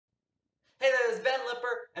Ben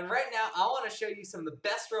Lipper, and right now I want to show you some of the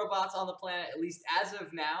best robots on the planet, at least as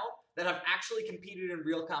of now, that have actually competed in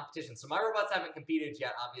real competition. So my robots haven't competed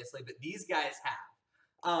yet, obviously, but these guys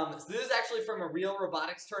have. So this is actually from a real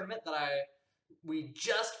robotics tournament that we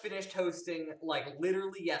just finished hosting, like,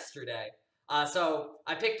 literally yesterday. So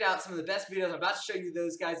I picked out some of the best videos. I'm about to show you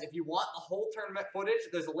those guys. If you want the whole tournament footage,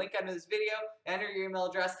 there's a link under this video. Enter your email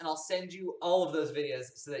address, and I'll send you all of those videos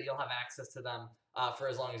so that you'll have access to them for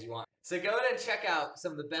as long as you want. So go ahead and check out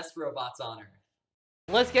some of the best robots on Earth.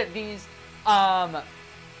 Let's get these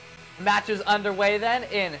matches underway then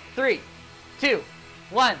in 3, 2,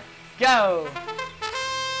 1, go!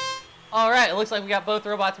 Alright, it looks like we got both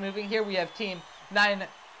robots moving here. We have team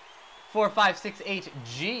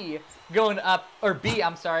 94568G going up, or B,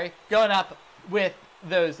 I'm sorry, going up with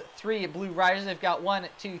those 3 blue riders. They've got 1,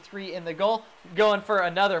 2, 3 in the goal, going for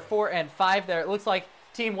another 4 and 5 there. It looks like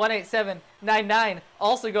team 18799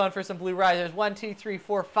 also going for some blue risers. 1, 2, 3,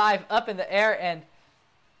 4, 5 up in the air and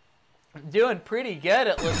doing pretty good,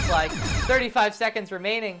 it looks like. 35 seconds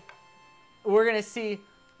remaining. We're going to see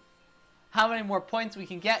how many more points we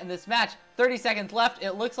can get in this match. 30 seconds left.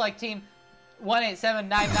 It looks like team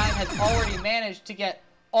 18799 has already managed to get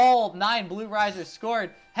all 9 blue risers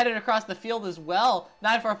scored. Headed across the field as well.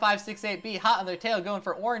 94568B hot on their tail, going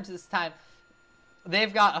for orange this time.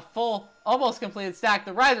 They've got a full, almost completed stack.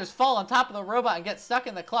 The risers fall on top of the robot and get stuck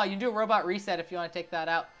in the claw. You can do a robot reset if you want to take that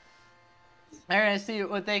out. They're going to see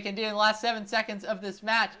what they can do in the last 7 seconds of this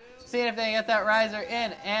match. Seeing if they can get that riser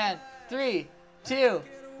in. And 3, 2,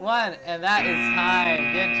 1. And that is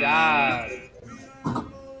time. Good job.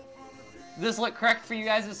 Does this look correct for you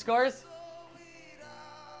guys' scores?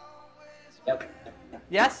 Yep.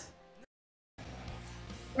 Yes?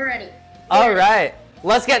 We're ready. All right.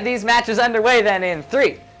 Let's get these matches underway then in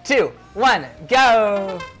 3, 2, 1,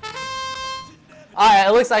 go! All right,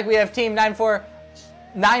 it looks like we have team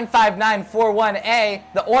 95941A,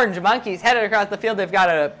 the Orange Monkeys, headed across the field. They've got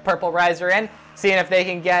a purple riser in, seeing if they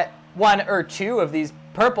can get 1 or 2 of these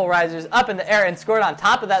purple risers up in the air and scored on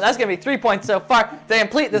top of that. That's going to be 3 points so far. If they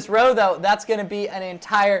complete this row, though, that's going to be an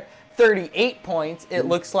entire 38 points. It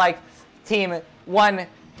looks like team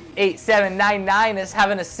 18799 is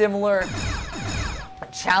having a similar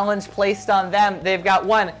challenge placed on them. They've got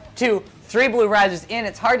 1, 2, 3 blue risers in.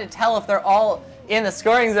 It's hard to tell if they're all in the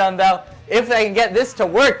scoring zone, though. If they can get this to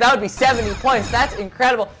work, that would be 70 points. That's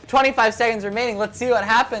incredible. 25 seconds remaining. Let's see what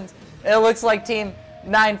happens. It looks like team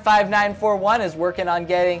 95941 is working on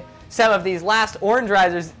getting some of these last orange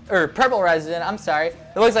risers, or purple risers in, I'm sorry.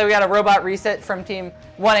 It looks like we got a robot reset from team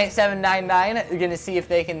 18799. We're going to see if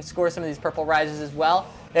they can score some of these purple risers as well.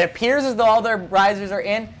 It appears as though all their risers are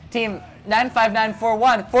in. Team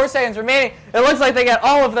 95941, 4 seconds remaining. It looks like they got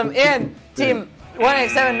all of them in. Team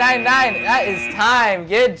 18799, that is time.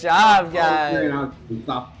 Good job, guys. All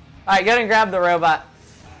right, go ahead and grab the robot.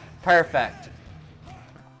 Perfect.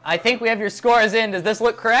 I think we have your scores in. Does this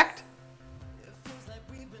look correct?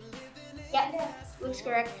 Yeah, looks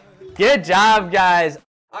correct. Good job, guys.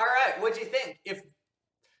 All right, what'd you think? If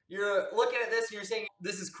you're looking at this and you're saying,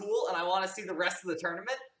 this is cool and I want to see the rest of the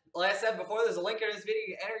tournament, like I said before, there's a link in this video.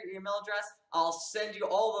 You enter your email address. I'll send you a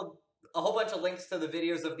whole bunch of links to the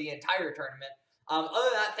videos of the entire tournament. Other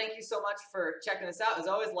than that, thank you so much for checking this out. As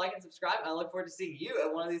always, like and subscribe. I look forward to seeing you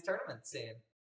at one of these tournaments soon.